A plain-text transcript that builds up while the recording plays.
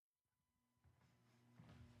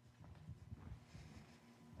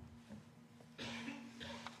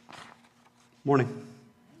Morning.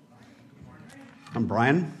 I'm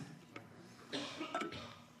Brian.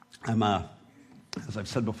 I'm, as I've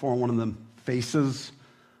said before, one of the faces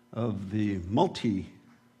of the multi-membered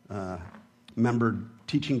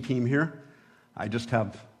teaching team here. I just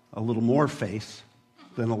have a little more face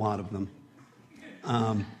than a lot of them.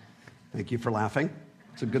 Thank you for laughing.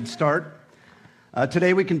 It's a good start.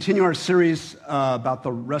 Today we continue our series about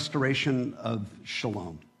the restoration of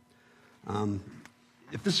shalom.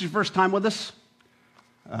 If this is your first time with us,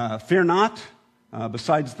 fear not.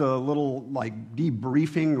 Besides the little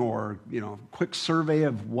debriefing or quick survey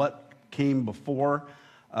of what came before,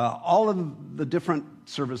 all of the different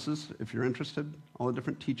services, if you're interested, all the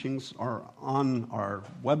different teachings are on our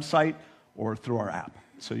website or through our app.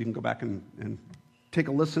 So you can go back and take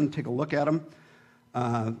a listen, take a look at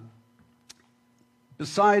them.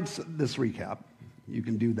 Besides this recap, you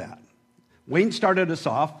can do that. Wayne started us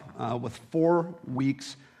off with 4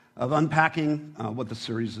 weeks of unpacking what the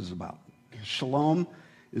series is about. Shalom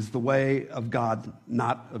is the way of God,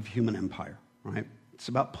 not of human empire, right? It's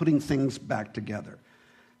about putting things back together.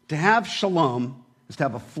 To have shalom is to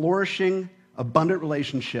have a flourishing, abundant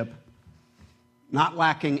relationship, not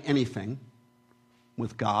lacking anything,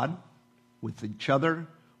 with God, with each other,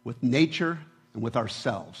 with nature, and with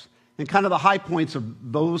ourselves. And kind of the high points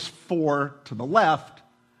of those 4 to the left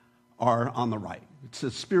are on the right. It's a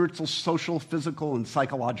spiritual, social, physical, and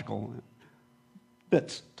psychological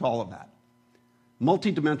bits to all of that.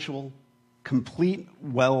 Multidimensional, complete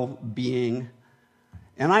well-being,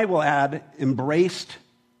 and I will add, embraced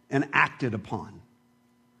and acted upon.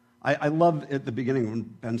 I love at the beginning when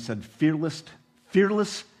Ben said fearless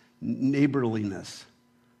neighborliness,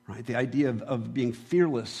 right? The idea of being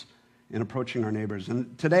fearless in approaching our neighbors.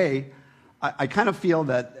 And today, I kind of feel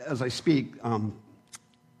that as I speak,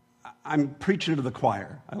 I'm preaching to the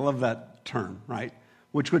choir. I love that term, right?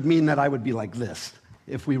 Which would mean that I would be like this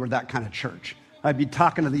if we were that kind of church. I'd be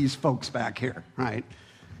talking to these folks back here, right?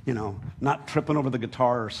 Not tripping over the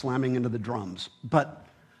guitar or slamming into the drums. But,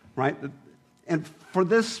 right? And for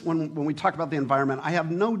this, when we talk about the environment, I have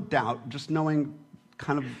no doubt, just knowing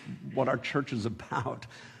kind of what our church is about,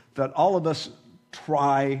 that all of us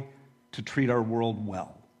try to treat our world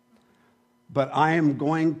well. But I am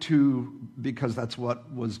going to, because that's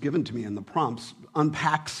what was given to me in the prompts,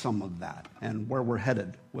 unpack some of that and where we're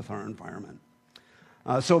headed with our environment.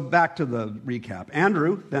 So back to the recap.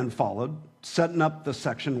 Andrew then followed, setting up the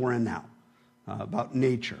section we're in now, about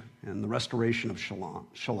nature and the restoration of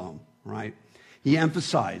shalom, right? He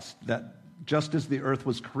emphasized that just as the earth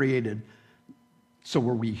was created, so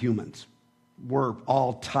were we humans. We're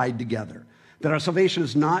all tied together. That our salvation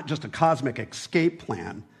is not just a cosmic escape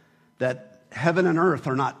plan, that heaven and earth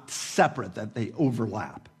are not separate, that they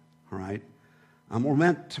overlap, all right? We're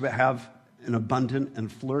meant to have an abundant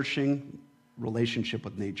and flourishing relationship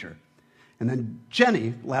with nature. And then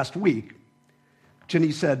Jenny, last week,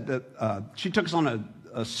 Jenny said that she took us on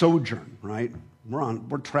a sojourn, right?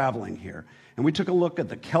 We're traveling here. And we took a look at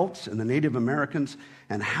the Celts and the Native Americans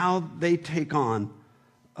and how they take on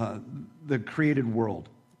the created world.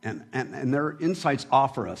 And their insights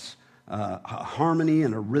offer us a harmony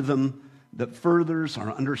and a rhythm that furthers our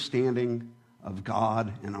understanding of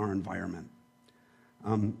God and our environment.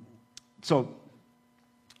 So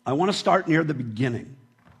I want to start near the beginning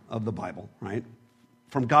of the Bible, right?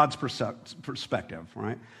 From God's perspective,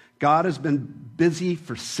 right? God has been busy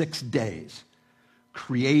for 6 days,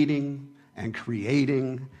 creating and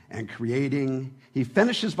creating and creating. He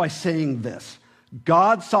finishes by saying this: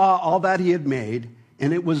 God saw all that he had made,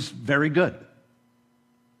 and it was very good.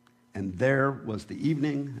 And there was the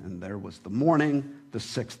evening, and there was the morning, the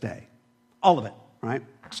 6th day. All of it, right?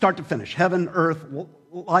 Start to finish. Heaven, earth,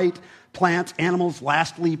 light, plants, animals,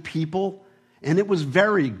 lastly, people. And it was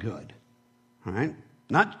very good, right?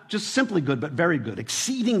 Not just simply good, but very good.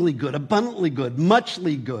 Exceedingly good, abundantly good,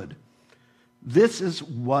 muchly good. This is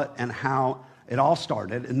what and how it all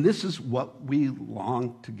started, and this is what we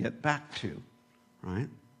long to get back to, right?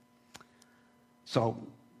 So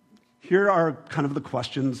here are kind of the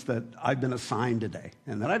questions that I've been assigned today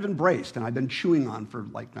and that I've embraced and I've been chewing on for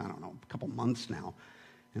a couple months now.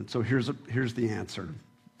 And so here's the answer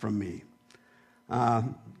from me.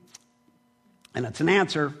 And it's an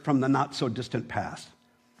answer from the not-so-distant past.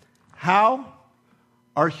 How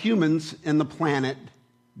are humans and the planet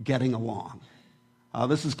getting along?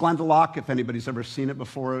 This is Glendalough, if anybody's ever seen it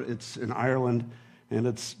before. It's in Ireland, and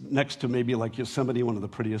it's next to maybe like Yosemite, one of the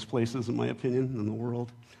prettiest places, in my opinion, in the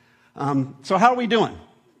world. So how are we doing?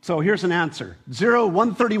 So here's an answer.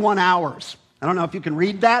 131 hours. I don't know if you can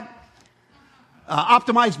read that.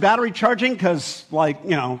 Optimized battery charging, because,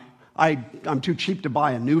 I'm too cheap to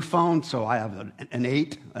buy a new phone, so I have an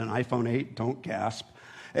iPhone 8, don't gasp.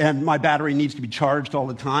 And my battery needs to be charged all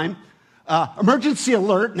the time. Emergency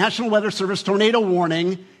alert, National Weather Service, tornado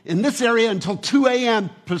warning in this area until 2 a.m.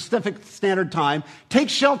 Pacific Standard Time. Take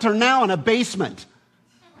shelter now in a basement.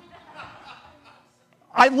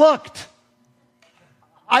 I looked.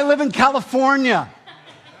 I live in California.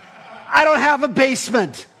 I don't have a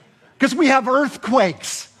basement because we have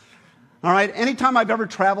earthquakes. All right, anytime I've ever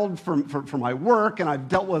traveled for my work, and I've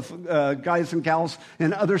dealt with guys and gals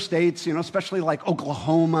in other states, especially like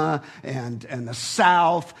Oklahoma and the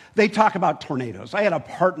South, they talk about tornadoes. I had a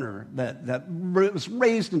partner that was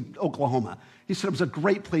raised in Oklahoma. He said it was a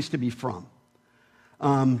great place to be from.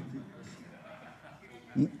 A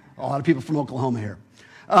lot of people from Oklahoma here.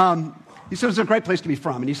 He said it was a great place to be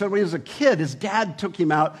from. And he said when he was a kid, his dad took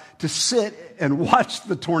him out to sit and watch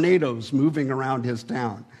the tornadoes moving around his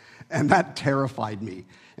town. And that terrified me.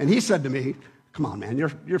 And he said to me, come on, man,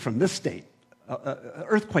 you're from this state.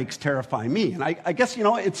 Earthquakes terrify me. And I guess,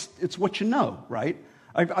 it's what you know, right?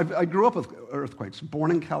 I grew up with earthquakes,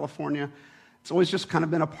 born in California. It's always just kind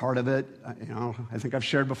of been a part of it. I think I've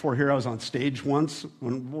shared before here, I was on stage once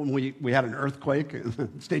when we had an earthquake. And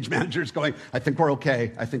the stage manager's going, I think we're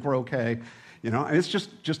okay. I think we're okay. And it's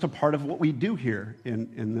just a part of what we do here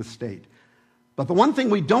in this state. But the one thing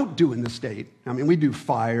we don't do in this state, we do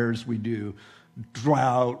fires, we do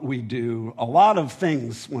drought, we do a lot of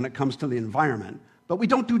things when it comes to the environment, but we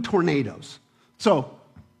don't do tornadoes. So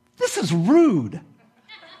this is rude.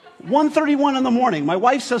 1:31 in the morning, my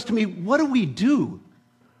wife says to me, what do we do?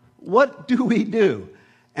 What do we do?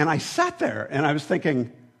 And I sat there and I was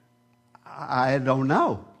thinking, I don't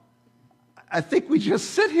know. I think we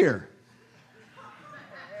just sit here.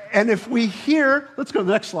 And if we hear, let's go to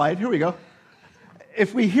the next slide, here we go.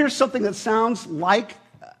 If we hear something that sounds like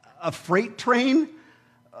a freight train,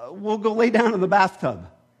 we'll go lay down in the bathtub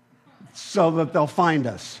so that they'll find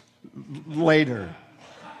us later.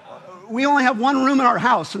 We only have one room in our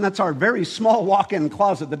house, and that's our very small walk-in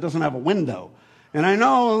closet that doesn't have a window. And I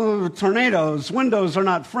know windows are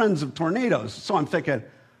not friends of tornadoes. So I'm thinking,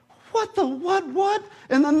 what?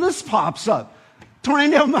 And then this pops up.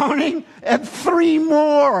 Tornado warning and 3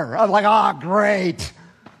 more. I'm like, great.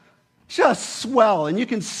 Just swell. And you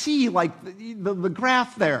can see like the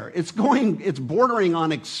graph there. It's bordering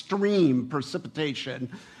on extreme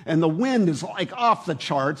precipitation. And the wind is like off the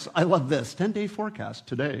charts. I love this. 10-day forecast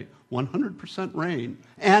today. 100% rain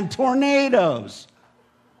and tornadoes.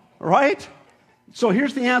 Right? So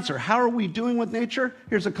here's the answer. How are we doing with nature?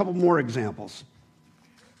 Here's a couple more examples.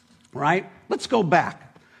 Right? Let's go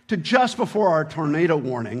back to just before our tornado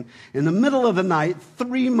warning. In the middle of the night,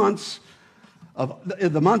 3 months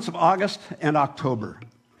the months of August and October.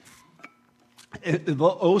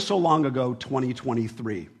 So long ago,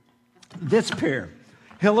 2023. This pair,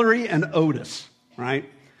 Hillary and Otis, right?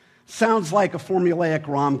 Sounds like a formulaic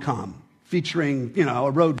rom-com featuring, a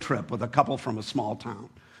road trip with a couple from a small town.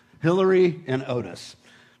 Hillary and Otis.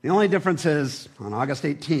 The only difference is, on August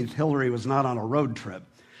 18th, Hillary was not on a road trip.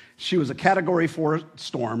 She was a Category 4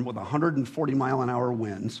 storm with 140-mile-an-hour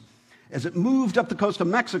winds. As it moved up the coast of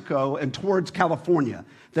Mexico and towards California,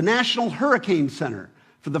 the National Hurricane Center,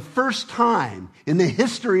 for the first time in the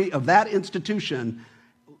history of that institution,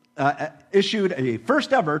 issued a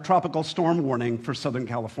first-ever tropical storm warning for Southern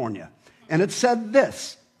California. And it said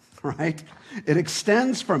this, right? It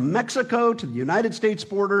extends from Mexico to the United States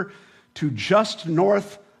border to just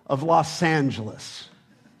north of Los Angeles.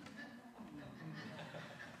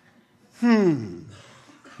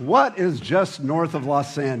 What is just north of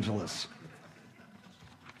Los Angeles?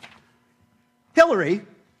 Hillary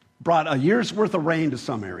brought a year's worth of rain to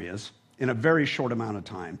some areas in a very short amount of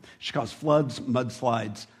time. She caused floods,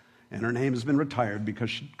 mudslides, and her name has been retired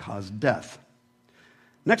because she caused death.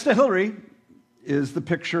 Next to Hillary is the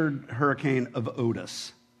pictured hurricane of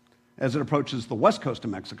Otis. As it approaches the west coast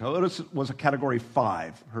of Mexico, Otis was a Category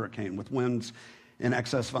 5 hurricane with winds in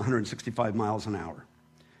excess of 165 miles an hour.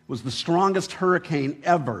 It was the strongest hurricane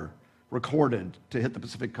ever recorded to hit the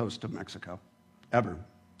Pacific coast of Mexico, ever.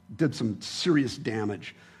 Did some serious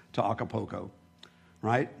damage to Acapulco,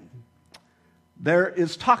 right? There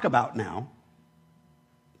is talk about now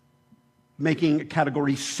making a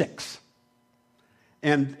Category 6.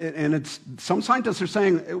 And it's some scientists are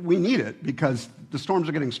saying we need it because the storms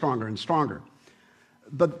are getting stronger and stronger.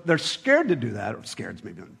 But they're scared to do that, or scared's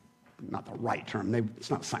maybe not the right term. It's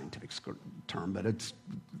not a scientific term, but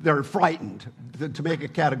they're frightened to make a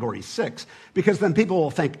Category 6 because then people will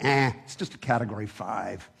think, it's just a Category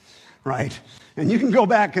 5. right? And you can go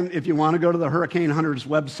back, and if you want to go to the Hurricane Hunters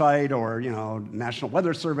website or, National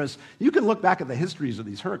Weather Service, you can look back at the histories of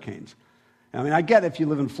these hurricanes. I mean, I get if you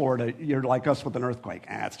live in Florida, you're like us with an earthquake.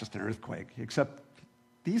 It's just an earthquake. Except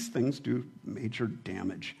these things do major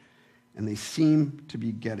damage, and they seem to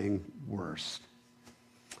be getting worse.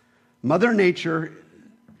 Mother Nature,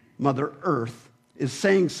 Mother Earth, is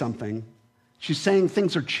saying something. She's saying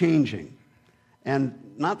things are changing, and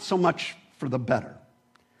not so much for the better.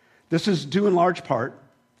 This is due in large part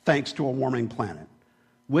thanks to a warming planet,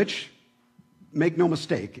 which, make no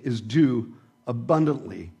mistake, is due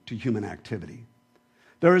abundantly to human activity.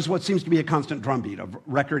 There is what seems to be a constant drumbeat of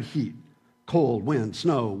record heat, cold, wind,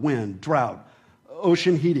 snow, wind, drought,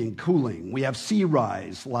 ocean heating, cooling. We have sea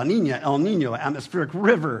rise, La Nina, El Nino, atmospheric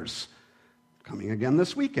rivers coming again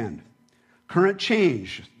this weekend. Current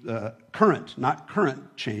change, not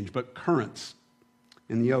current change, but currents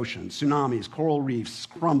in the ocean, tsunamis, coral reefs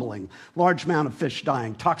crumbling, large amount of fish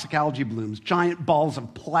dying, toxic algae blooms, giant balls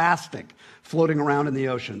of plastic floating around in the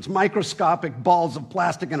oceans, microscopic balls of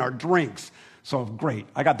plastic in our drinks. So great,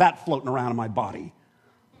 I got that floating around in my body.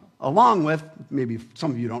 Along with, maybe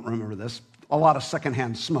some of you don't remember this, a lot of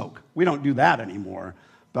secondhand smoke. We don't do that anymore,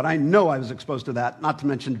 but I know I was exposed to that, not to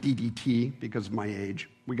mention DDT because of my age.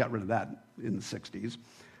 We got rid of that in the 60s,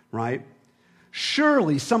 right?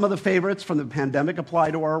 Surely some of the favorites from the pandemic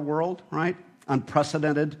apply to our world, right?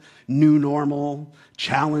 Unprecedented, new normal,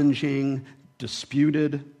 challenging,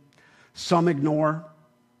 disputed. Some ignore,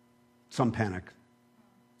 some panic.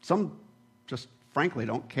 Some just frankly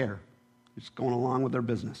don't care. Just going along with their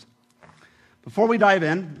business. Before we dive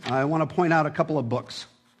in, I want to point out a couple of books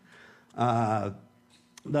that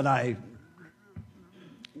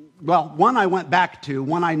one I went back to,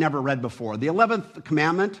 one I never read before. The 11th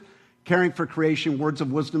Commandment, Caring for Creation, Words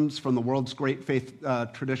of Wisdoms from the World's Great Faith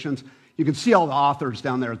Traditions. You can see all the authors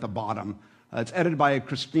down there at the bottom. It's edited by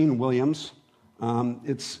Christine Williams.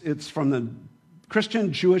 It's from the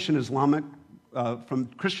Christian, Jewish, and Islamic,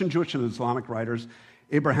 writers,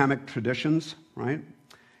 Abrahamic traditions, right?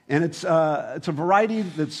 And it's a variety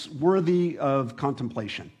that's worthy of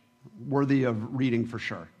contemplation, worthy of reading for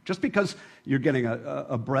sure, just because you're getting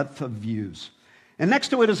a breadth of views. And next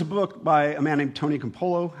to it is a book by a man named Tony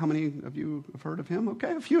Campolo. How many of you have heard of him?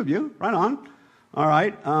 Okay, a few of you. Right on. All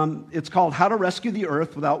right. It's called How to Rescue the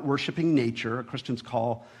Earth Without Worshipping Nature, a Christian's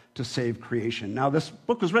Call to Save Creation. Now, this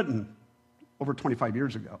book was written over 25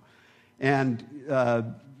 years ago. And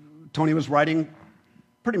Tony was writing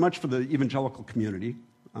pretty much for the evangelical community.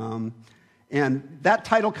 And that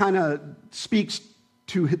title kind of speaks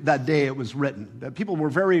to that day it was written, that people were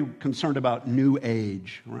very concerned about New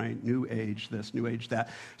Age, right? New Age this, New Age that.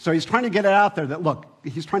 So he's trying to get it out there that, look,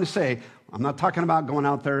 he's trying to say, I'm not talking about going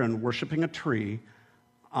out there and worshiping a tree.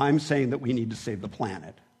 I'm saying that we need to save the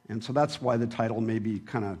planet. And so that's why the title may be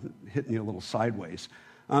kind of hitting you a little sideways.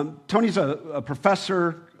 Tony's a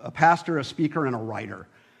professor, a pastor, a speaker, and a writer.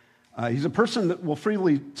 He's a person that will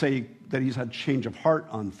freely say that he's had change of heart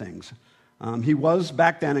on things. He was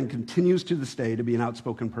back then and continues to this day to be an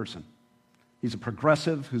outspoken person. He's a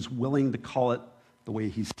progressive who's willing to call it the way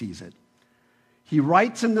he sees it. He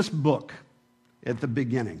writes in this book at the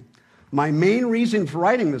beginning, my main reason for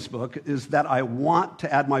writing this book is that I want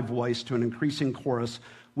to add my voice to an increasing chorus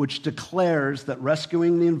which declares that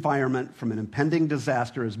rescuing the environment from an impending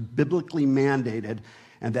disaster is biblically mandated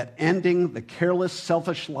and that ending the careless,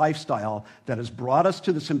 selfish lifestyle that has brought us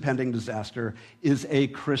to this impending disaster is a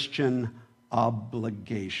Christian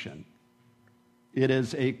obligation. It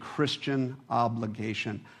is a Christian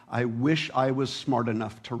obligation. I wish I was smart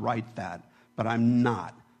enough to write that, but I'm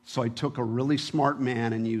not. So I took a really smart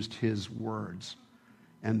man and used his words.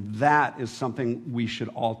 And that is something we should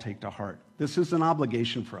all take to heart. This is an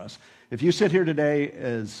obligation for us. If you sit here today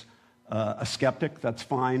as a skeptic, that's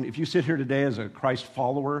fine. If you sit here today as a Christ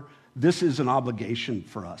follower, this is an obligation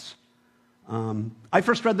for us. I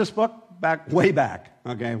first read this book way back.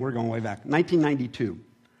 Okay, we're going way back. 1992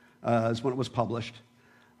 is when it was published.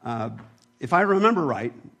 If I remember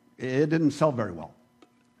right, it didn't sell very well.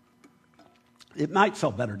 It might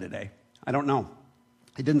sell better today. I don't know.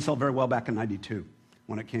 It didn't sell very well back in 92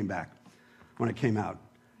 when it came out.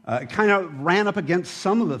 It kind of ran up against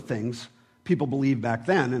some of the things people believed back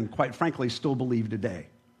then and quite frankly still believe today.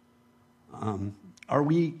 Are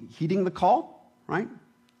we heeding the call, right?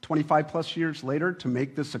 25 plus years later to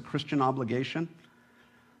make this a Christian obligation?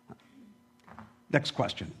 Next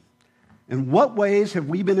question. In what ways have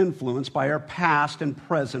we been influenced by our past and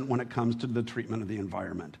present when it comes to the treatment of the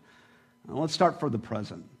environment? Now, let's start for the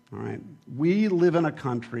present, all right? We live in a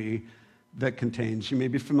country that contains, you may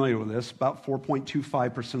be familiar with this, about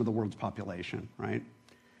 4.25% of the world's population, right?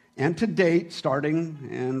 And to date, starting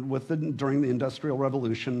and during the Industrial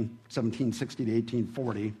Revolution, 1760 to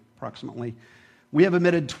 1840 approximately, we have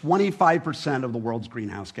emitted 25% of the world's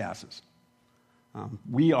greenhouse gases.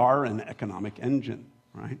 We are an economic engine,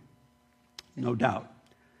 right? No doubt.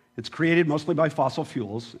 It's created mostly by fossil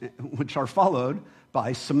fuels, which are followed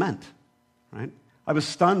by cement, right? I was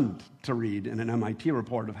stunned to read in an MIT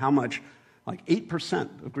report of how much, like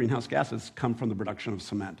 8% of greenhouse gases come from the production of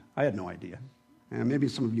cement. I had no idea. And maybe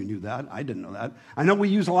some of you knew that. I didn't know that. I know we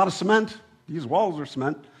use a lot of cement. These walls are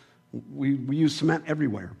cement. We use cement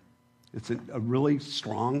everywhere. It's a really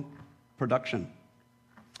strong production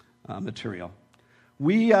material.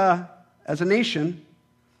 We, as a nation,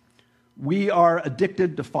 we are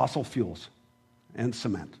addicted to fossil fuels and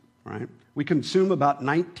cement, right? We consume about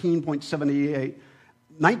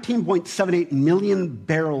 19.78 million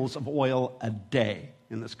barrels of oil a day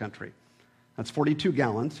in this country. That's 42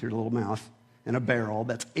 gallons, here's a little math, in a barrel.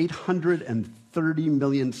 That's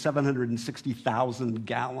 830,760,000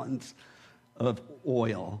 gallons of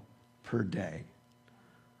oil per day.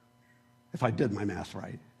 If I did my math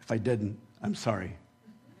right. If I didn't, I'm sorry.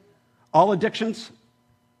 All addictions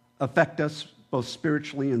affect us both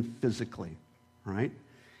spiritually and physically, right?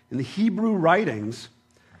 In the Hebrew writings,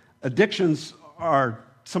 addictions are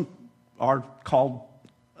called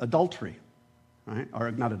adultery, right?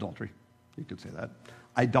 Or not adultery, you could say that.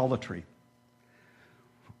 Idolatry.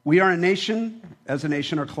 We are as a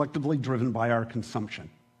nation, are collectively driven by our consumption,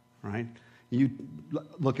 right? You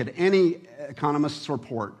look at any economist's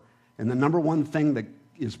report, and the number one thing that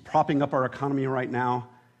is propping up our economy right now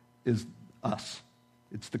is us.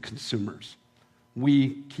 It's the consumers.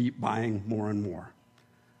 We keep buying more and more.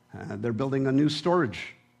 They're building a new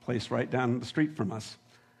storage place right down the street from us.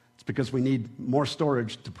 It's because we need more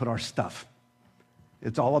storage to put our stuff.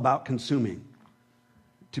 It's all about consuming.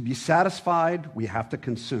 To be satisfied, we have to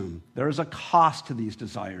consume. There is a cost to these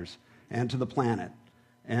desires and to the planet.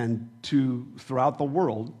 And throughout the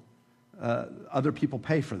world, other people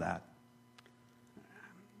pay for that.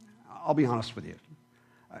 I'll be honest with you.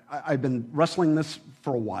 I've been wrestling this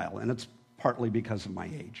for a while, and it's partly because of my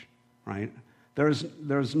age, right? There's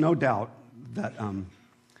no doubt that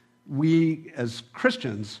we, as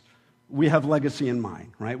Christians, we have legacy in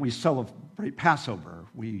mind, right? We celebrate Passover.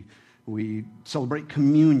 We celebrate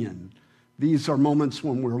communion. These are moments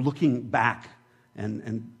when we're looking back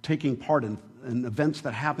and taking part in events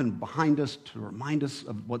that happened behind us to remind us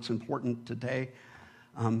of what's important today.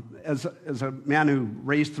 As a man who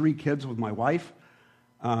raised 3 kids with my wife,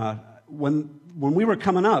 when we were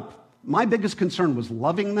coming up, my biggest concern was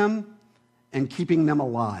loving them and keeping them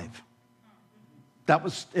alive. That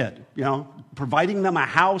was it, providing them a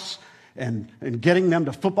house and getting them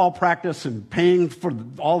to football practice and paying for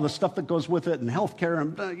all the stuff that goes with it and health care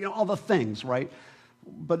and all the things, right?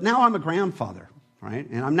 But now I'm a grandfather, right?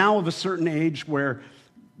 And I'm now of a certain age where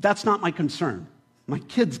that's not my concern. My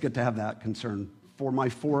kids get to have that concern for my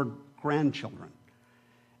 4 grandchildren.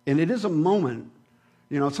 And it is a moment,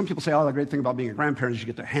 some people say, the great thing about being a grandparent is you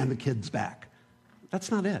get to hand the kids back.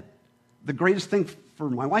 That's not it. The greatest thing for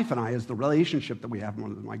my wife and I is the relationship that we have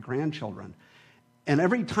with my grandchildren. And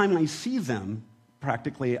every time I see them,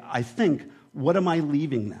 practically, I think, what am I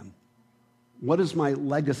leaving them? What is my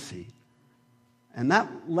legacy? And that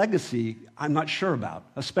legacy, I'm not sure about,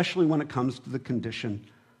 especially when it comes to the condition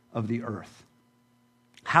of the earth.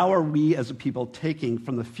 How are we as a people taking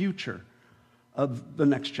from the future of the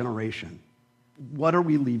next generation? What are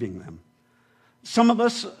we leaving them? Some of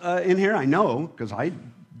us in here, I know, because I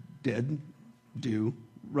do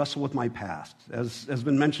wrestle with my past. As has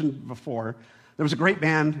been mentioned before, there was a great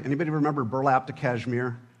band. Anybody remember Burlap to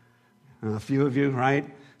Kashmir? A few of you, right?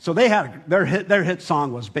 So they had their hit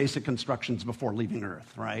song was Basic Instructions Before Leaving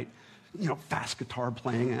Earth, right? Fast guitar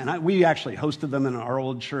playing. And we actually hosted them in our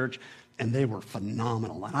old church, and they were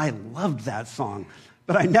phenomenal. And I loved that song.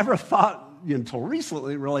 But I never thought until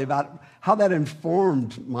recently, really, about how that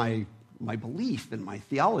informed my belief and my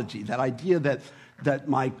theology, that idea that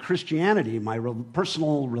my Christianity, my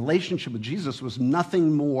personal relationship with Jesus was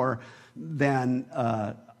nothing more than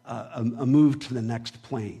a move to the next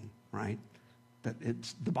plane, right? That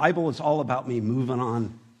the Bible is all about me moving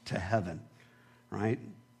on to heaven, right?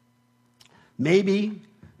 Maybe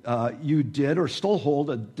you did or still hold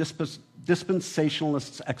a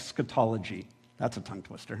dispensationalist eschatology. That's a tongue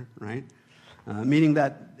twister, right? Meaning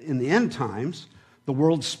that in the end times, the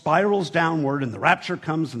world spirals downward and the rapture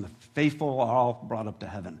comes and the faithful are all brought up to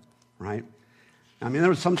heaven, right? I mean,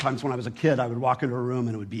 there were some times when I was a kid, I would walk into a room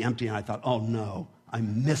and it would be empty and I thought, oh no, I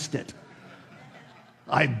missed it.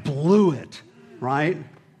 I blew it, right?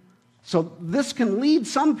 So this can lead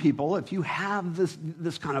some people, if you have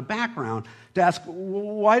this kind of background, to ask,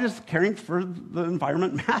 why does caring for the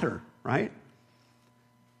environment matter, right?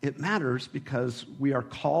 It matters because we are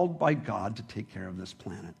called by God to take care of this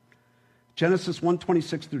planet. Genesis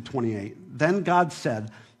 1:26 through 28. Then God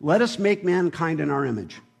said, let us make mankind in our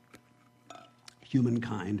image.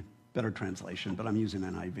 Humankind, better translation, but I'm using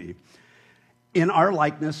NIV. In our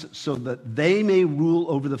likeness, so that they may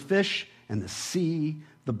rule over the fish and the sea,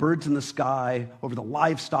 the birds in the sky, over the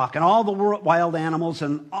livestock, and all the wild animals,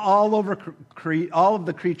 and all of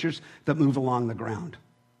the creatures that move along the ground.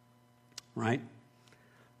 Right?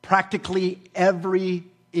 Practically every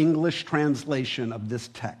English translation of this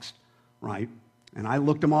text, right? And I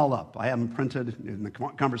looked them all up. I have them printed in the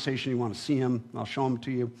conversation. You want to see them, I'll show them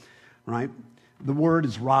to you, right? The word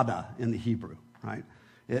is rada in the Hebrew, right?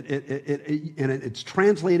 It's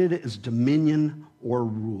translated as dominion or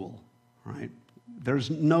rule, right?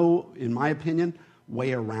 There's no, in my opinion,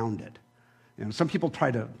 way around it. You know, some people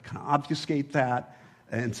try to kind of obfuscate that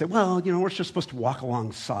and say, well, you know, we're just supposed to walk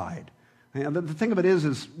alongside. And the thing of it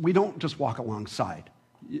is we don't just walk alongside.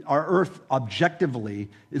 Our earth objectively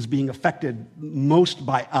is being affected most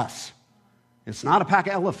by us. It's not a pack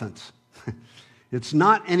of elephants. It's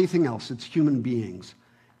not anything else. It's human beings.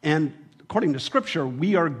 And according to Scripture,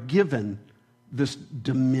 we are given this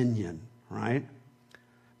dominion, right?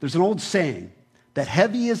 There's an old saying that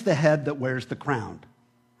heavy is the head that wears the crown,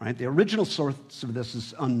 right? The original source of this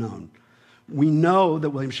is unknown. We know that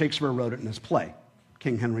William Shakespeare wrote it in his play,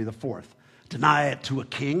 King Henry IV. Deny it to a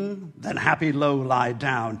king, then happy low lie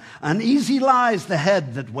down. Uneasy lies the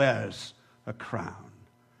head that wears a crown.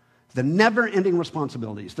 The never-ending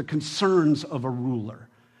responsibilities, the concerns of a ruler,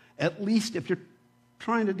 at least if you're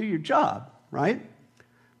trying to do your job, right?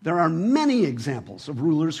 There are many examples of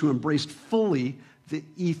rulers who embraced fully the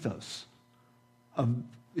ethos of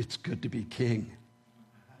it's good to be king.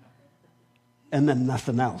 And then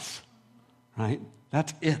nothing else, right?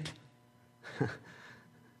 That's it.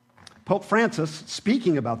 Pope Francis,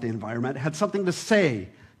 speaking about the environment, had something to say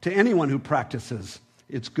to anyone who practices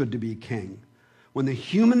it's good to be king. When the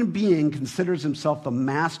human being considers himself the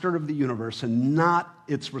master of the universe and not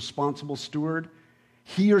its responsible steward,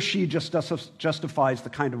 he or she just justifies the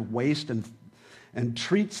kind of waste and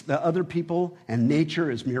treats the other people and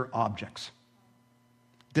nature as mere objects,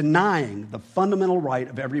 denying the fundamental right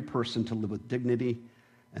of every person to live with dignity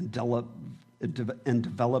and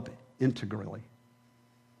develop integrally.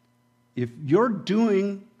 If you're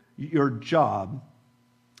doing your job,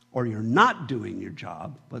 or you're not doing your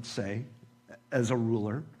job, let's say, as a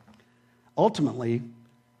ruler, ultimately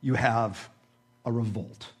you have a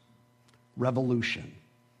revolution.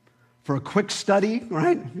 For a quick study,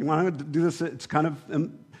 right? If you want to do this, it's kind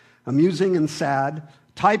of amusing and sad.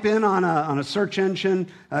 Type in on a search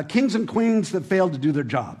engine, kings and queens that failed to do their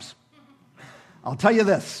jobs. I'll tell you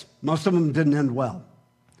this, most of them didn't end well.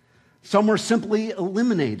 Some were simply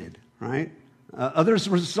eliminated, right? Others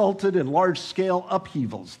resulted in large-scale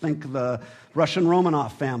upheavals. Think the Russian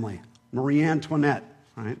Romanov family, Marie Antoinette,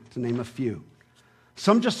 right, to name a few.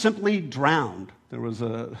 Some just simply drowned. There was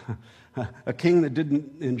a king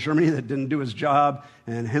in Germany that didn't do his job,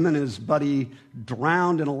 and him and his buddy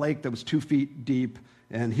drowned in a lake that was 2 feet deep,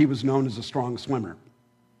 and he was known as a strong swimmer.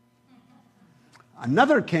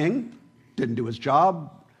 Another king didn't do his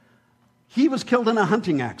job. He was killed in a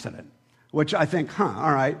hunting accident, which I think,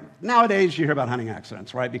 all right. Nowadays, you hear about hunting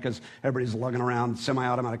accidents, right? Because everybody's lugging around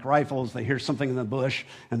semi-automatic rifles. They hear something in the bush,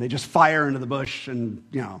 and they just fire into the bush, and,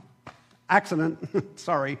 accident.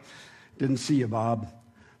 Sorry, didn't see you, Bob.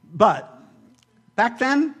 But back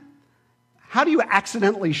then, how do you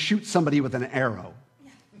accidentally shoot somebody with an arrow?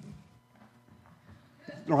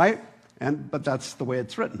 Right? But that's the way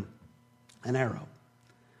it's written, an arrow.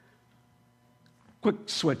 Quick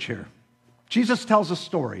switch here. Jesus tells a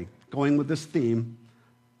story going with this theme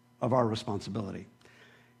of our responsibility.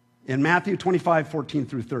 In Matthew 25:14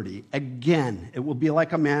 through 30, again, it will be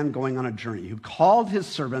like a man going on a journey who called his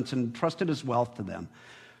servants and entrusted his wealth to them.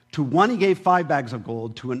 To one he gave 5 bags of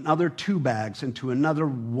gold, to another 2 bags, and to another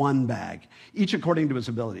 1 bag, each according to his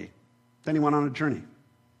ability. Then he went on a journey.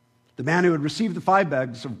 The man who had received the 5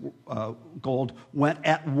 bags of gold went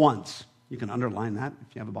at once. You can underline that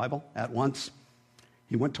if you have a Bible, at once.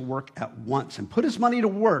 He went to work at once and put his money to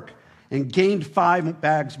work and gained 5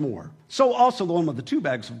 bags more. So also the one with the 2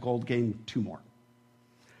 bags of gold gained 2 more.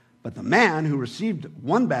 But the man who received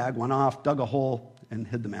 1 bag went off, dug a hole, and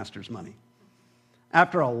hid the master's money.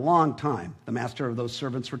 After a long time, the master of those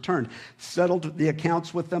servants returned, settled the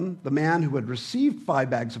accounts with them. The man who had received 5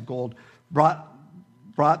 bags of gold brought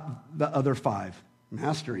the other 5.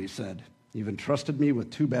 Master, he said, You've entrusted me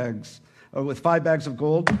with 5 bags of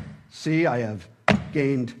gold. See, I have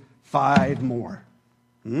gained 5 more.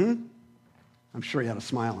 I'm sure he had a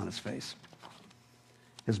smile on his face.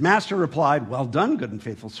 His master replied, well done, good and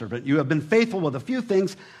faithful servant. You have been faithful with a few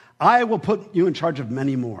things. I will put you in charge of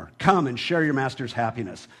many more. Come and share your master's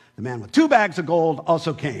happiness. The man with 2 bags of gold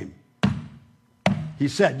also came. He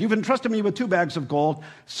said, you've entrusted me with 2 bags of gold,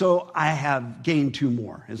 so I have gained 2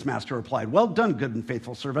 more. His master replied, well done, good and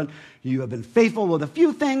faithful servant. You have been faithful with a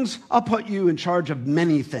few things. I'll put you in charge of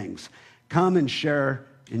many things. Come and share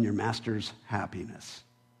in your master's happiness.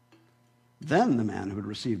 Then the man who had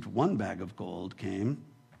received 1 bag of gold came.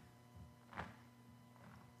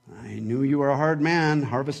 I knew you were a hard man,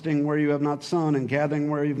 harvesting where you have not sown and gathering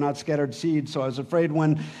where you have not scattered seed. So I was afraid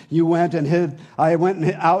when you went and I went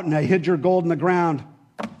out and I hid your gold in the ground.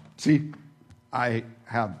 See, I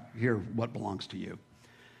have here what belongs to you.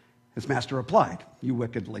 His master replied, you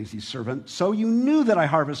wicked, lazy servant. So you knew that I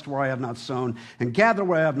harvest where I have not sown and gather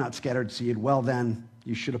where I have not scattered seed. Well, then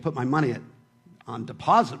you should have put my money on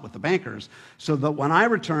deposit with the bankers so that when I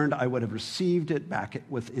returned, I would have received it back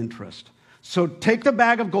with interest. So take the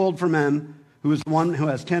bag of gold from him, who is the one who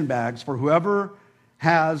has 10 bags, for whoever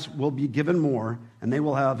has will be given more, and they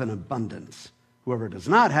will have an abundance. Whoever does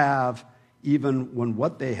not have, even when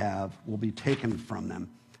what they have will be taken from them.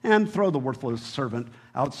 And throw the worthless servant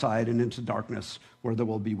outside and into darkness, where there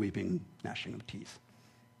will be weeping, gnashing of teeth.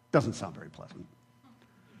 Doesn't sound very pleasant.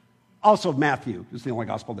 Also, Matthew is the only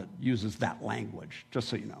gospel that uses that language, just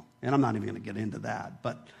so you know. And I'm not even going to get into that,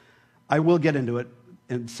 but I will get into it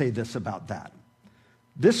and say this about that.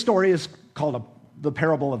 This story is called the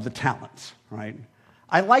parable of the talents, right?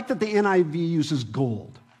 I like that the NIV uses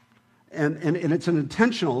gold. And it's an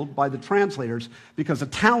intentional by the translators because a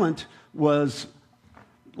talent was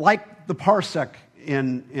like the parsec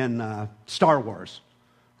in Star Wars,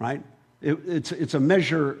 right? It's a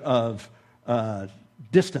measure of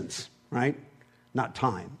distance, right? Not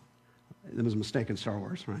time. There was a mistake in Star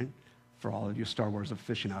Wars, right? For all of you Star Wars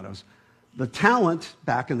aficionados. The talent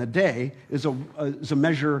back in the day is a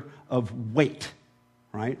measure of weight,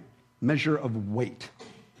 right? Measure of weight,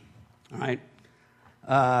 all right?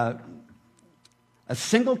 A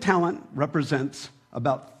single talent represents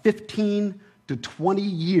about 15 to 20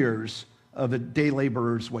 years of a day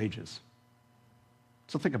laborer's wages.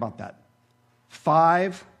 So think about that.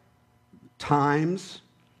 5 times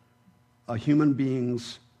a human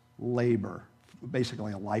being's labor,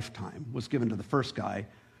 basically a lifetime, was given to the first guy.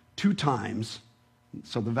 2 times,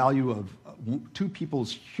 so the value of 2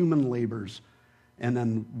 people's human labors, and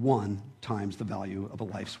then 1 times the value of a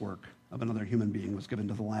life's work of another human being was given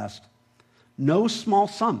to the last. No small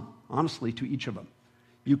sum, honestly, to each of them.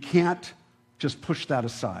 You can't just push that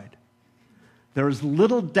aside. There is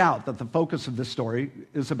little doubt that the focus of this story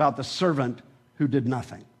is about the servant who did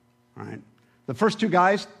nothing, right? The first 2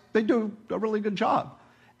 guys, they do a really good job.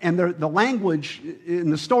 And the language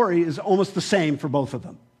in the story is almost the same for both of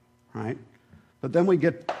them, right? But then we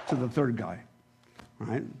get to the 3rd guy,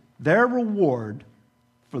 right? Their reward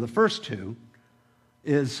for the first 2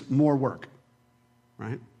 is more work,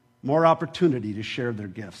 right? More opportunity to share their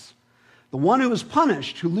gifts. The one who is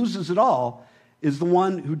punished, who loses it all, is the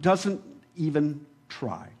one who doesn't even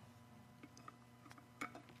try.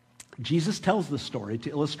 Jesus tells this story to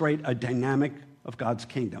illustrate a dynamic of God's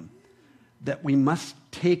kingdom, that we must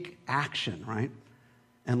take action, right,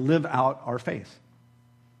 and live out our faith.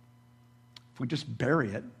 If we just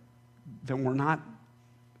bury it, then we're not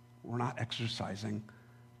exercising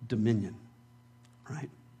dominion, right?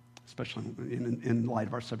 Especially in light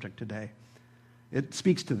of our subject today. It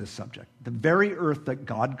speaks to this subject. The very earth that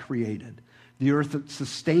God created, the earth that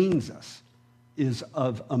sustains us, is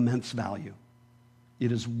of immense value.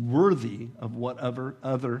 It is worthy of whatever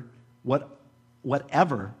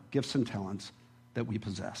gifts and talents that we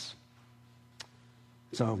possess.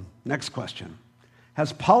 So, next question.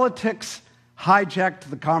 Has politics hijacked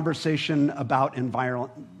the conversation about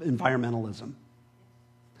environmentalism?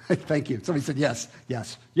 Thank you. Somebody said yes,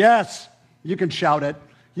 yes, yes. You can shout it.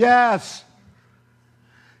 Yes.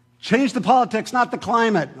 Change the politics, not the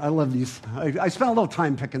climate. I love these. I spent a little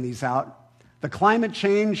time picking these out. The climate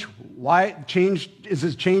change, why change is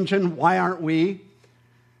it changing? Why aren't we?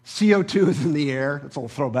 CO2 is in the air. It's a little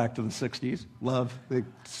throwback to the 60s. Love. They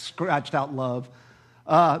scratched out love.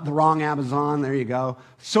 The wrong Amazon. There you go.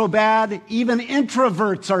 So bad, even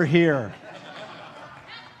introverts are here.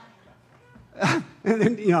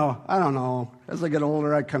 And, I don't know. As I get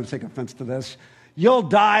older, I kind of take offense to this. You'll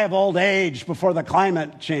die of old age before the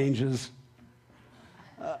climate changes.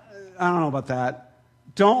 I don't know about that.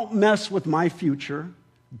 Don't mess with my future.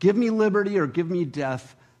 Give me liberty or give me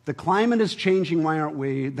death. The climate is changing, why aren't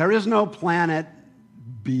we? There is no planet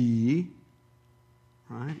B,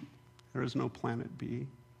 right? There is no planet B.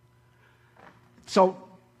 So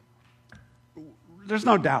there's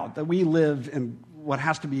no doubt that we live in what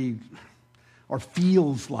has to be or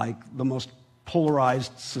feels like the most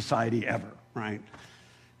polarized society ever, right?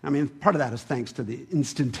 I mean, part of that is thanks to the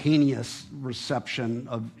instantaneous reception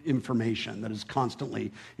of information that is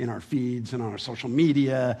constantly in our feeds and on our social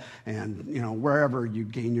media and, wherever you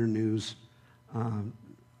gain your news.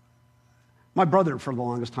 My brother, for the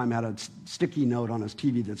longest time, had a sticky note on his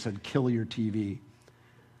TV that said, "Kill your TV."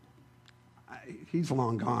 He's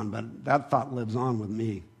long gone, but that thought lives on with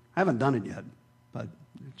me. I haven't done it yet, but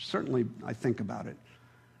certainly I think about it,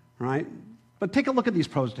 right? But take a look at these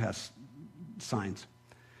protest signs.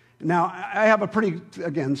 Now, I have a pretty,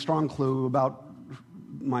 again, strong clue about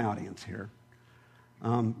my audience here.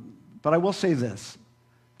 But I will say this,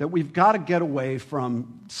 that we've got to get away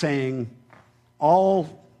from saying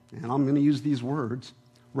all, and I'm going to use these words,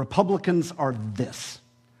 Republicans are this,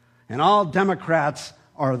 and all Democrats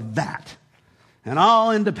are that, and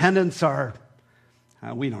all independents are,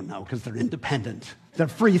 we don't know because they're independent. They're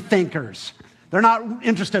free thinkers. They're not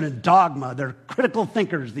interested in dogma. They're critical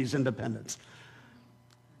thinkers, these independents.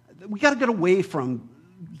 We got to get away from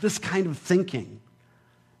this kind of thinking.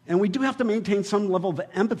 And we do have to maintain some level of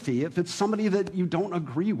empathy if it's somebody that you don't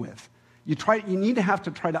agree with. You need to have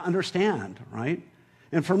to try to understand, right?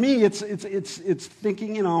 And for me, it's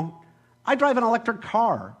thinking, I drive an electric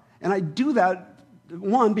car, and I do that,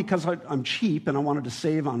 one, because I'm cheap and I wanted to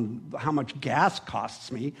save on how much gas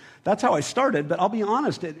costs me. That's how I started, but I'll be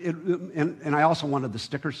honest, and I also wanted the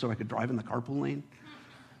sticker so I could drive in the carpool lane.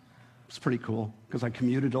 It's pretty cool because I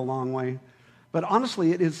commuted a long way. But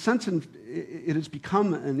honestly, it has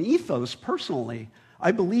become an ethos personally.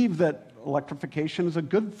 I believe that electrification is a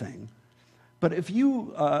good thing. But if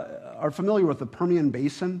you are familiar with the Permian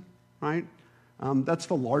Basin, right? That's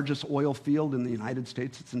the largest oil field in the United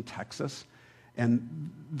States. It's in Texas.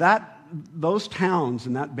 And those towns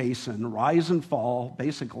in that basin rise and fall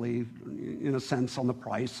basically, in a sense, on the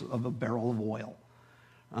price of a barrel of oil,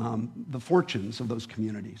 the fortunes of those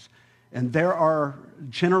communities. And there are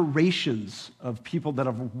generations of people that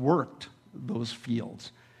have worked those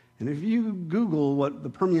fields. And if you Google what the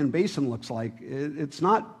Permian Basin looks like, it's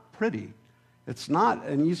not pretty. It's not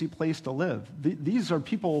an easy place to live. These are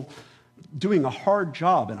people doing a hard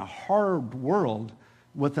job in a hard world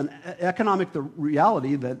with an economic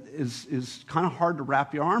reality that is kind of hard to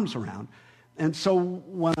wrap your arms around. And so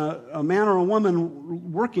when a man or a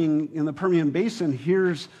woman working in the Permian Basin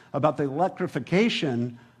hears about the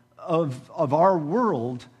electrification of our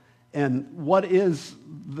world and what is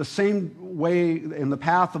the same way in the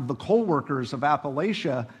path of the coal workers of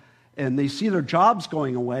Appalachia, and they see their jobs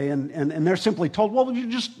going away, and they're simply told, well,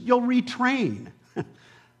 you'll retrain.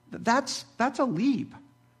 That's a leap.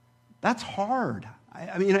 That's hard.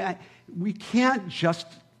 We can't just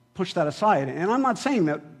push that aside. And I'm not saying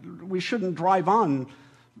that we shouldn't drive on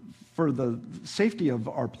for the safety of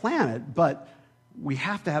our planet, but we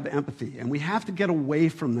have to have empathy, and we have to get away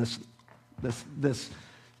from this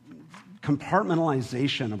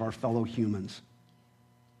compartmentalization of our fellow humans.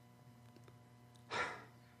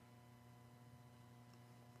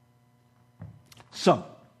 So,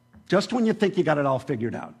 just when you think you got it all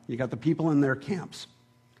figured out, you got the people in their camps.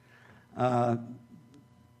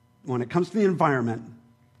 When it comes to the environment,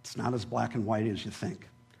 it's not as black and white as you think.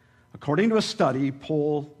 According to a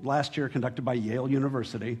poll last year conducted by Yale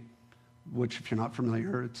University, which, if you're not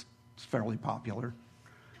familiar, it's fairly popular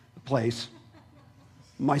place.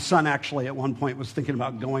 My son actually at one point was thinking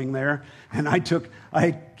about going there, and I took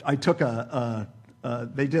they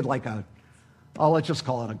did like let's just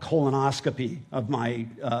call it a colonoscopy of my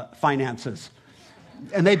finances.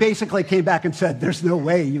 And they basically came back and said, there's no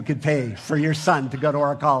way you could pay for your son to go to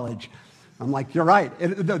our college. I'm like, you're right.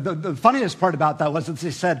 The funniest part about that was that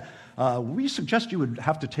they said, we suggest you would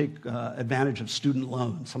have to take advantage of student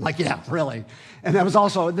loans. I'm like, yeah, really. And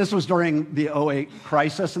this was during the 2008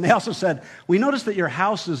 crisis. And they also said, we noticed that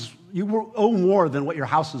you owe more than what your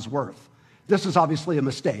house is worth. This is obviously a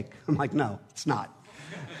mistake. I'm like, no, it's not.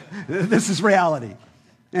 This is reality.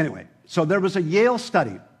 Anyway, so there was a Yale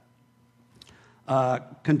study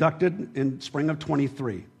conducted in spring of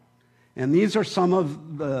 23. And these are some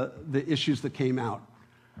of the issues that came out.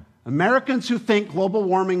 Americans who think global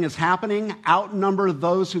warming is happening outnumber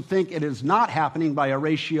those who think it is not happening by a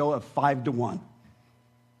ratio of 5-1.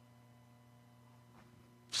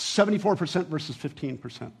 74% versus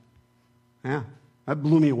 15%. Yeah, that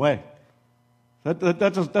blew me away. That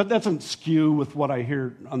doesn't skew with what I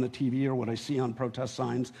hear on the TV or what I see on protest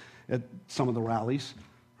signs at some of the rallies,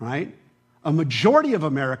 right? A majority of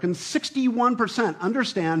Americans, 61%,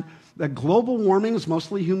 understand that global warming is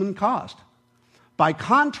mostly human-caused. By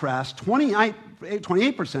contrast,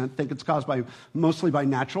 28% think it's caused mostly by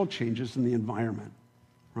natural changes in the environment,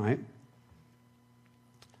 right?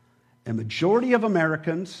 A majority of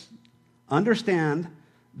Americans understand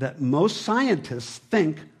that most scientists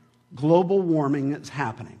think global warming is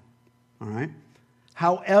happening, all right?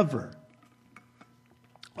 However,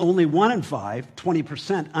 only 1 in 5,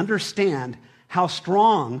 20%, understand how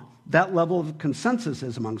strong that level of consensus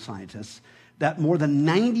is among scientists, that more than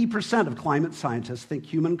 90% of climate scientists think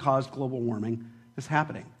human-caused global warming is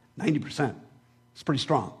happening. 90%. It's pretty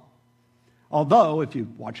strong. Although, if you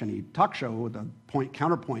watch any talk show with a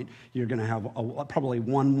point-counterpoint, you're going to have probably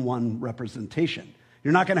 1-1 representation.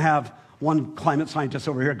 You're not going to have one climate scientist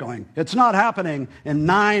over here going, it's not happening, and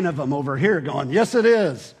 9 of them over here going, yes, it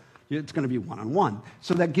is. It's going to be 1-on-1.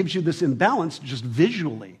 So that gives you this imbalance just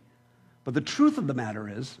visually. But the truth of the matter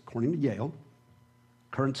is, according to Yale,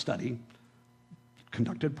 current study,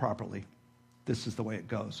 conducted properly, this is the way it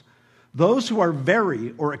goes. Those who are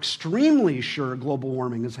very or extremely sure global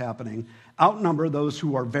warming is happening outnumber those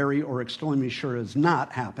who are very or extremely sure is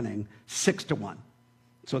not happening 6-1.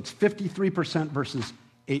 So it's 53% versus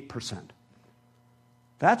 8%.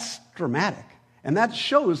 That's dramatic. And that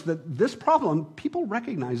shows that this problem, people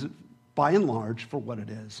recognize it by and large for what it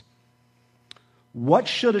is. What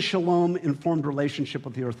should a shalom-informed relationship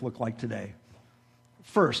with the earth look like today?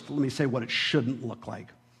 First, let me say what it shouldn't look like.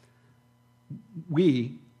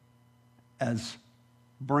 We, as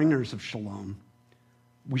bringers of shalom,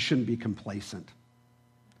 we shouldn't be complacent,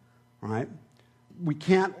 right? We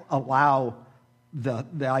can't allow the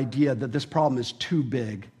idea that this problem is too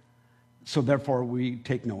big, so therefore we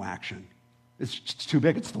take no action. It's too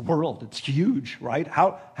big. It's the world. It's huge, right?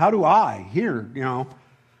 How do I, here,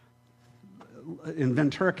 in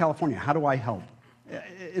Ventura, California, how do I help?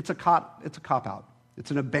 It's a cop-out.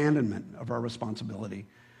 It's an abandonment of our responsibility.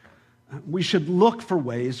 We should look for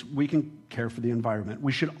ways we can care for the environment.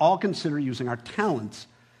 We should all consider using our talents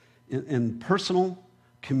in personal,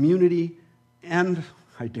 community, and,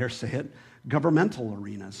 I dare say it, governmental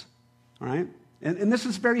arenas, all right? And this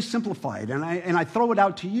is very simplified, and I throw it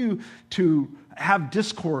out to you to have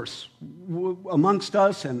discourse amongst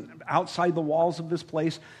us and outside the walls of this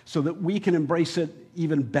place so that we can embrace it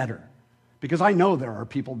even better. Because I know there are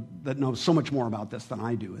people that know so much more about this than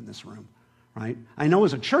I do in this room, right? I know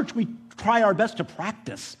as a church we try our best to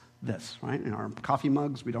practice this, right? In our coffee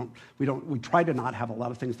mugs, we try to not have a lot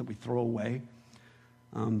of things that we throw away.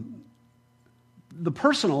 The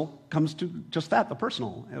personal comes to just that, the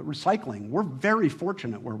personal, recycling. We're very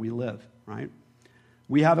fortunate where we live, right?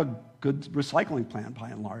 We have a good recycling plant by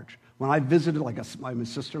and large. When I visited, my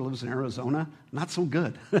sister lives in Arizona, not so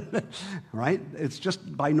good, right? It's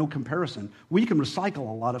just by no comparison. We can recycle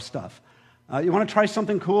a lot of stuff. You want to try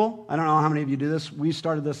something cool? I don't know how many of you do this. We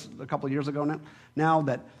started this a couple of years ago now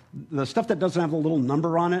that the stuff that doesn't have a little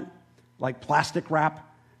number on it, like plastic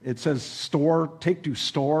wrap, it says store, take to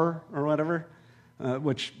store or whatever.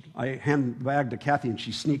 Which I hand the bag to Kathy, and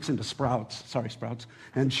she sneaks into Sprouts,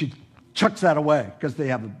 and she chucks that away because they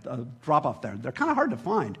have a drop-off there. They're kind of hard to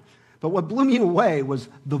find. But what blew me away was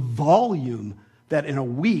the volume that in a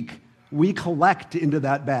week we collect into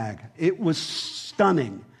that bag. It was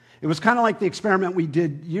stunning. It was kind of like the experiment we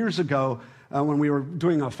did years ago when we were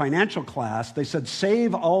doing a financial class. They said,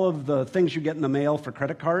 save all of the things you get in the mail for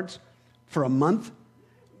credit cards for a month.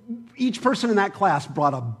 Each person in that class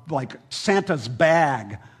brought Santa's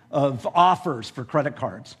bag of offers for credit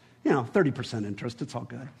cards. 30% interest, it's all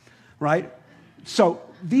good, right? So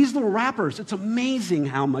these little wrappers, it's amazing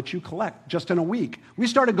how much you collect just in a week. We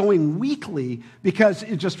started going weekly because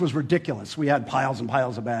it just was ridiculous. We had piles and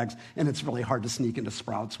piles of bags, and it's really hard to sneak into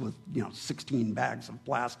Sprouts with 16 bags of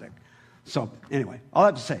plastic. So anyway, all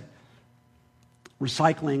that to say,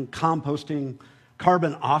 recycling, composting,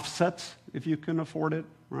 carbon offsets, if you can afford it,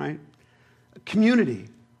 right? Community.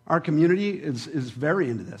 Our community is very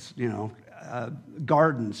into this,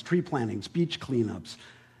 gardens, tree plantings, beach cleanups.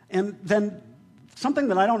 And then something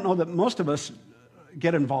that I don't know that most of us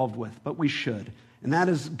get involved with, but we should, and that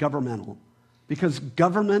is governmental. Because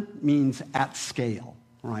government means at scale,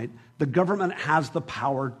 right? The government has the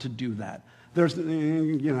power to do that.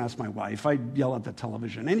 Ask my wife. I yell at the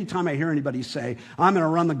television. Anytime I hear anybody say, I'm going to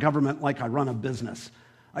run the government like I run a business,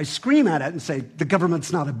 I scream at it and say, the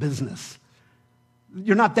government's not a business.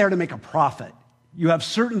 You're not there to make a profit. You have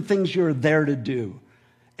certain things you're there to do.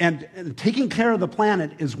 And taking care of the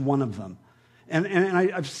planet is one of them. And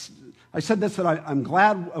I said this, that I'm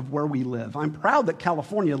glad of where we live. I'm proud that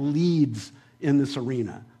California leads in this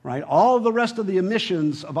arena, right? All the rest of the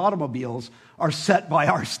emissions of automobiles are set by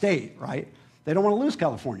our state, right? They don't want to lose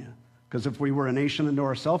California, because if we were a nation unto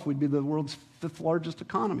ourselves, we'd be the world's 5th largest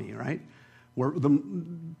economy, right? We're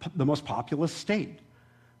the most populous state.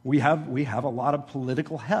 We have a lot of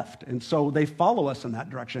political heft, and so they follow us in that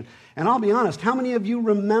direction. And I'll be honest, how many of you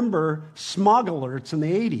remember smog alerts in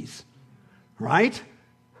the 80s, right?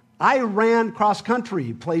 I ran cross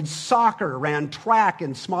country, played soccer, ran track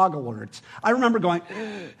in smog alerts. I remember going,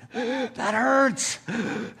 that hurts.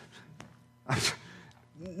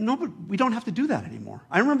 No, but we don't have to do that anymore.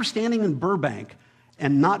 I remember standing in Burbank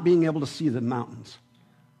and not being able to see the mountains.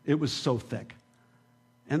 It was so thick.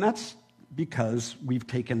 And that's because we've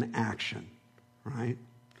taken action, right?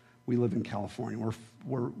 We live in California.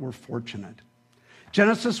 We're fortunate.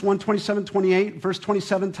 Genesis 1:27-28, verse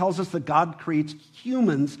 27 tells us that God creates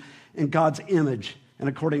humans in God's image and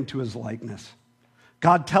according to his likeness.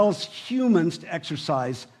 God tells humans to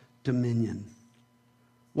exercise dominion.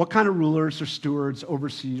 What kind of rulers or stewards,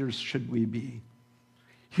 overseers should we be?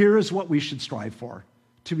 Here is what we should strive for,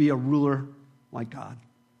 to be a ruler like God.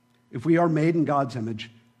 If we are made in God's image,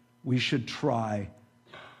 we should try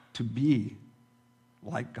to be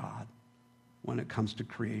like God when it comes to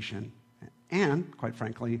creation and, quite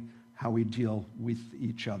frankly, how we deal with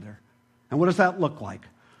each other. And what does that look like?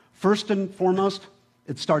 First and foremost,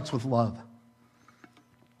 it starts with love.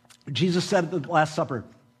 Jesus said at the Last Supper,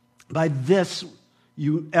 by this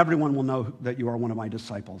everyone will know that you are one of my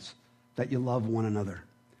disciples, that you love one another.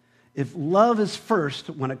 If love is first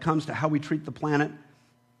when it comes to how we treat the planet,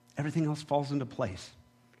 everything else falls into place,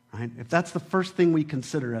 right? If that's the first thing we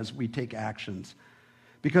consider as we take actions,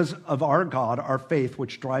 because of our God, our faith,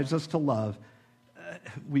 which drives us to love,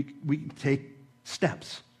 we take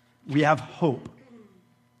steps. We have hope.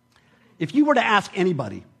 If you were to ask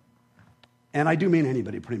anybody, and I do mean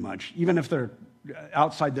anybody pretty much, even if they're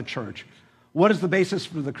outside the church, what is the basis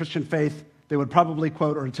for the Christian faith? They would probably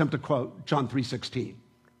quote or attempt to quote John 3:16,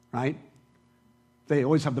 right? They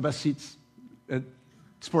always have the best seats at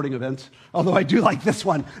sporting events. Although I do like this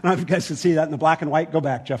one. I don't know if you guys can see that in the black and white. Go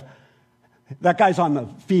back, Jeff. That guy's on the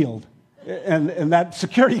field, and that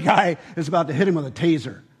security guy is about to hit him with a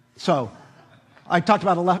taser. So I talked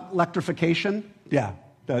about electrification. Yeah,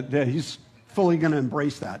 he's fully going to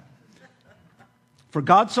embrace that. For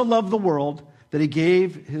God so loved the world that he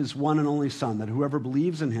gave his one and only Son, that whoever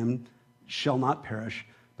believes in him shall not perish,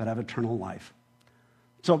 but have eternal life.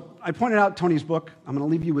 So I pointed out Tony's book. I'm going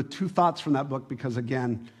to leave you with 2 thoughts from that book because,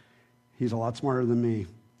 again, he's a lot smarter than me.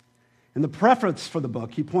 In the preface for the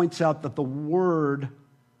book, he points out that the word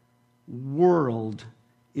world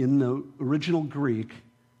in the original Greek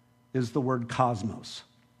is the word cosmos.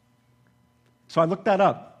 So I looked that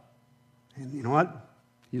up, and you know what?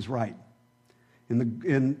 He's right.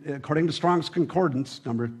 According to Strong's Concordance,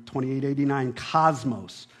 number 2889,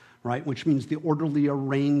 cosmos, right, which means the orderly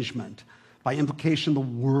arrangement, by implication the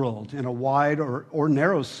world in a wide or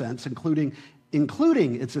narrow sense, including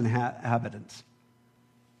its inhabitants.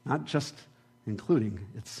 Not just including,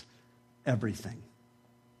 it's everything.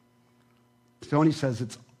 Tony says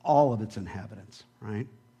it's all of its inhabitants, right?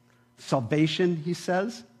 Salvation, he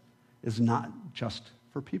says, is not just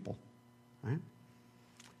for people, right?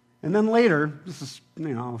 And then later, this is,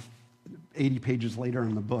 80 pages later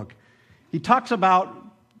in the book, he talks about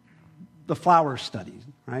the flower study,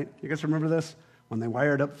 right? You guys remember this? When they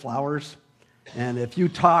wired up flowers? And if you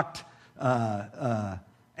talked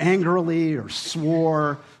angrily or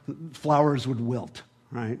swore, flowers would wilt,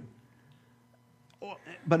 right?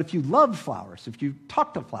 But if you love flowers, if you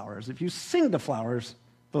talk to flowers, if you sing to flowers,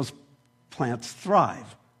 those plants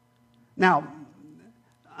thrive. Now,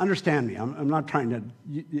 understand me, I'm not trying to,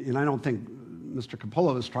 and I don't think Mr.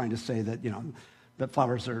 Cappolo is trying to say that, that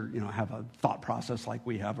flowers are, have a thought process like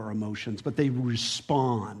we have, or emotions, but they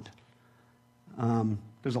respond.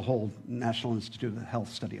 There's a whole National Institute of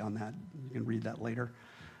Health study on that. You can read that later.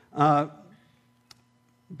 But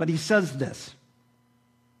he says this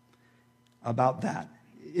about that.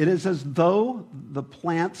 It is as though the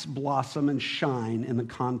plants blossom and shine in the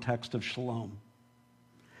context of shalom,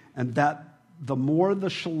 and that the more the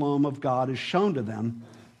shalom of God is shown to them,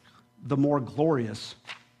 the more glorious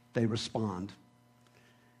they respond.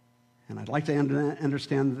 And I'd like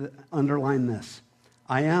to underline this.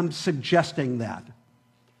 I am suggesting that,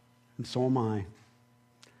 and so am I.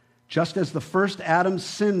 Just as the first Adam's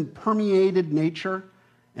sin permeated nature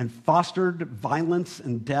and fostered violence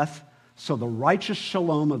and death, so the righteous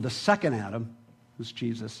shalom of the second Adam, who's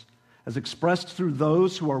Jesus, as expressed through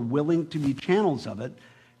those who are willing to be channels of it,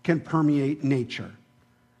 can permeate nature,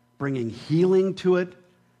 bringing healing to it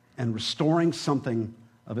and restoring something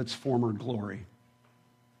of its former glory,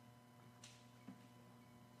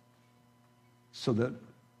 so that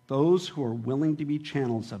those who are willing to be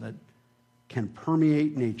channels of it can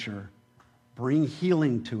permeate nature, bring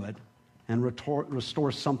healing to it, and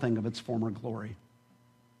restore something of its former glory.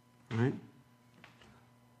 All right?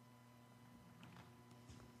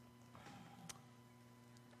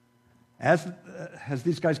 As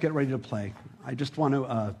these guys get ready to play, I just want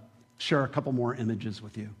to share a couple more images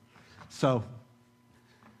with you. So,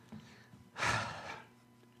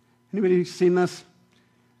 anybody seen this?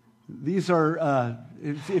 These are,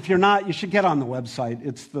 if you're not, you should get on the website.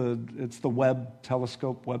 It's the Webb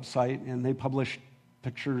Telescope website, and they publish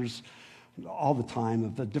pictures all the time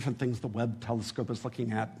of the different things the Webb Telescope is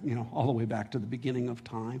looking at, all the way back to the beginning of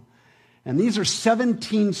time. And these are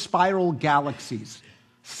 17 spiral galaxies,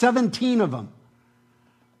 17 of them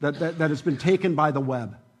that has been taken by the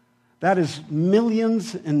Webb. That is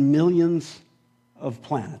millions and millions of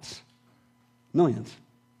planets. Millions.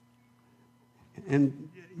 And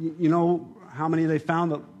you know how many they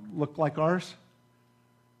found that look like ours?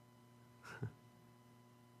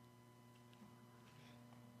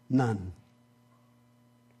 None.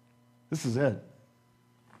 This is it.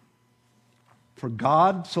 For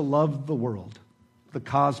God so loved the world, the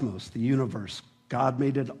cosmos, the universe. God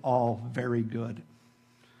made it all very good.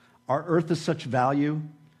 Our earth is such value.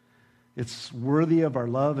 It's worthy of our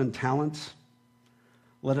love and talents.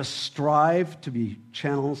 Let us strive to be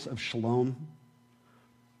channels of shalom,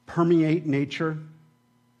 permeate nature,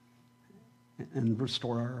 and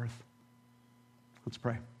restore our earth. Let's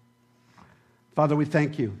pray. Father, we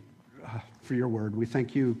thank you for your word. We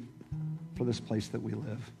thank you for this place that we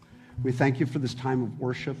live. We thank you for this time of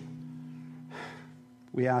worship.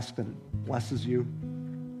 We ask that it blesses you.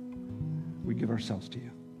 We give ourselves to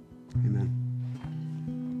you. Amen.